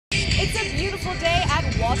It's a beautiful day at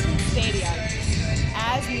Walton Stadium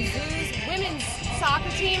as Mizzou's women's soccer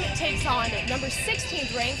team takes on number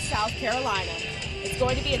 16th ranked South Carolina. It's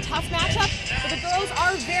going to be a tough matchup, but the girls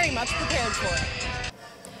are very much prepared for it.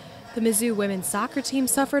 The Mizzou women's soccer team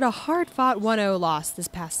suffered a hard-fought 1-0 loss this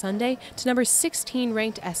past Sunday to number 16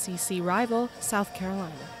 ranked SEC rival South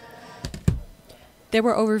Carolina. There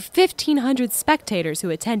were over 1,500 spectators who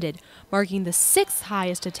attended, marking the 6th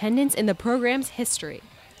highest attendance in the program's history.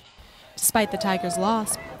 Despite the Tigers'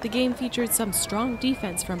 loss, the game featured some strong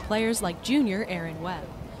defense from players like junior Aaron Webb.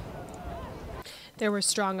 There were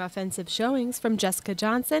strong offensive showings from Jessica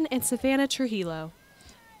Johnson and Savannah Trujillo.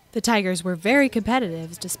 The Tigers were very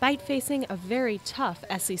competitive despite facing a very tough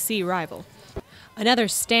SEC rival. Another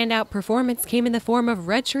standout performance came in the form of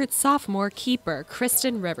redshirt sophomore keeper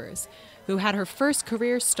Kristen Rivers, who had her first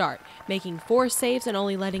career start, making 4 saves and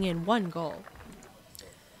only letting in 1 goal.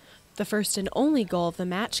 The first and only goal of the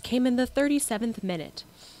match came in the 37th minute.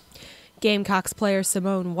 Gamecocks player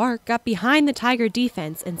Simone Wark got behind the Tiger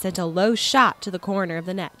defense and sent a low shot to the corner of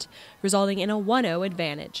the net, resulting in a 1-0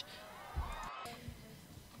 advantage.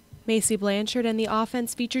 Macy Blanchard and the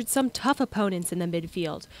offense featured some tough opponents in the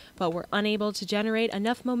midfield, but were unable to generate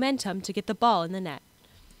enough momentum to get the ball in the net.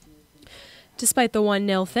 Despite the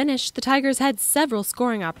 1-0 finish, the Tigers had several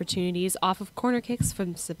scoring opportunities off of corner kicks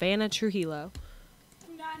from Savannah Trujillo.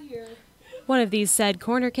 One of these said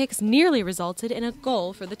corner kicks nearly resulted in a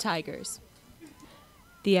goal for the Tigers.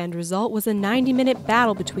 The end result was a 90-minute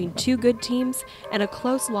battle between 2 good teams and a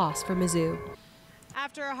close loss for Mizzou.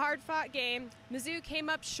 After a hard-fought game, Mizzou came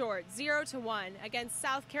up short 0-1 against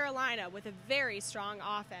South Carolina with a very strong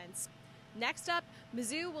offense. Next up,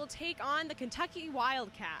 Mizzou will take on the Kentucky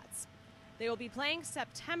Wildcats. They will be playing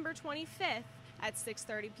September 25th at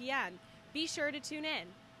 6:30 p.m. Be sure to tune in.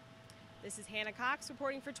 This is Hannah Cox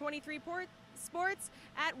reporting for 23 Sports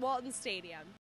at Walton Stadium.